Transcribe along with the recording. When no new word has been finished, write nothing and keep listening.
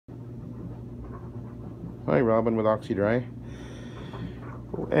Hi, Robin with Oxy-Dry.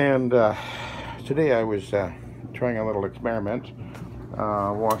 And today I was trying a little experiment.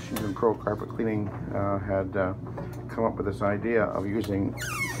 Washington Pro Carpet Cleaning had come up with this idea of using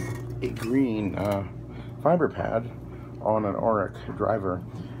a green fiber pad on an Oreck driver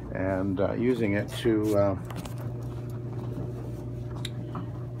and using it to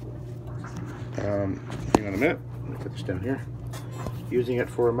hang on a minute, let me put this down here, using it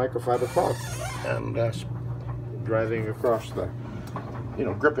for a microfiber cloth and driving across the,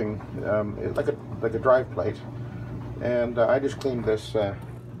 gripping like a drive plate. And I just cleaned this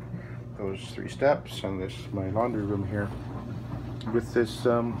those 3 steps on this my laundry room here with this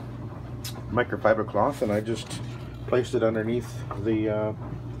microfiber cloth, and I just placed it underneath the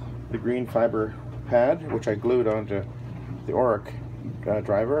green fiber pad, which I glued onto the Oreck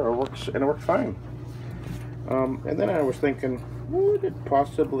driver. It works fine. And then I was thinking, would it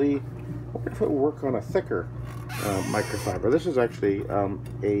possibly, what if it would work on a thicker microfiber? This is actually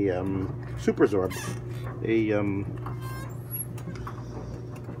a Superzorb,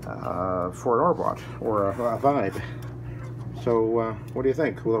 for an Orbot or a Vibe. So what do you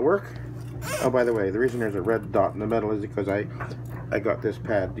think? Will it work? Oh, by the way, the reason there's a red dot in the middle is because I got this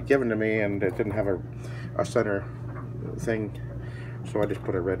pad given to me and it didn't have a center thing, so I just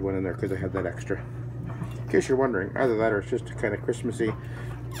put a red one in there because I had that extra. In case you're wondering, either that or it's just kind of Christmassy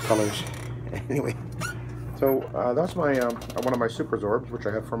colors. Anyway, so that's my one of my Superzorbs, which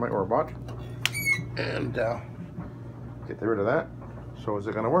I have for my Orbot, and get rid of that. So is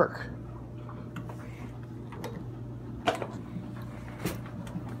it going to work?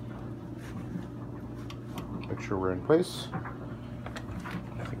 Make sure we're in place.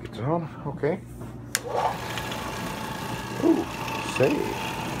 I think it's on. Okay. Ooh, save.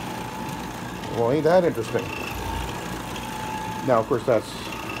 Well, ain't that interesting? Now, of course, that's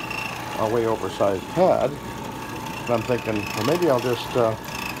a way oversized pad. And I'm thinking, well, maybe I'll just,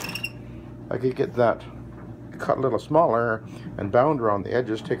 I could get that cut a little smaller and bound around the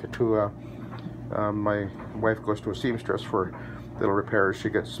edges, take it to, my wife goes to a seamstress for little repairs she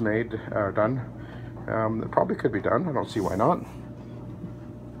gets made, done. It probably could be done. I don't see why not.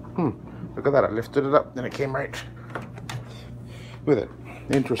 Look at that, I lifted it up and it came right with it.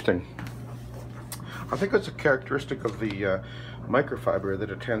 Interesting. I think it's a characteristic of the microfiber that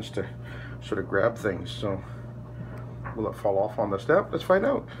it tends to sort of grab things. So will it fall off on the step? Let's find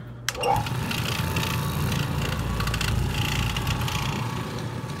out.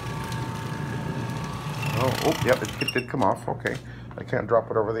 Oh, yep, it did come off. Okay, I can't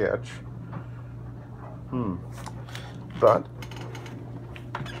drop it over the edge. But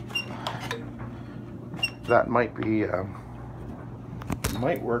that might be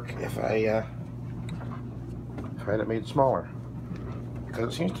might work if I had it made smaller,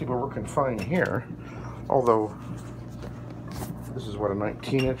 because it seems to be working fine here. Although this is what, a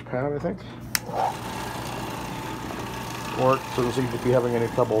 19-inch pad, I think. Worked, so it doesn't seem to be having any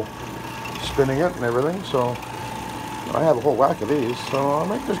trouble spinning it and everything. So I have a whole whack of these, so I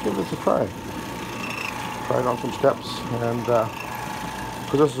might just give this a try. Try it on some steps, and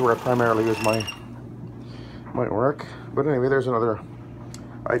because this is where I primarily use my Oreck. But anyway, there's another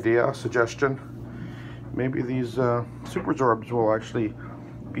idea, suggestion. Maybe these Superzorbs will actually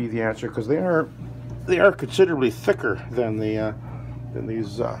be the answer, because they are considerably thicker than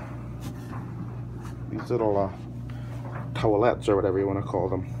these little towelettes, or whatever you want to call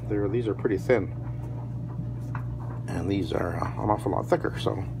them. These are pretty thin, and these are an awful lot thicker.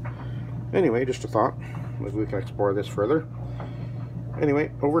 So anyway, just a thought. Maybe we can explore this further.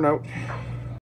 Anyway, over and out.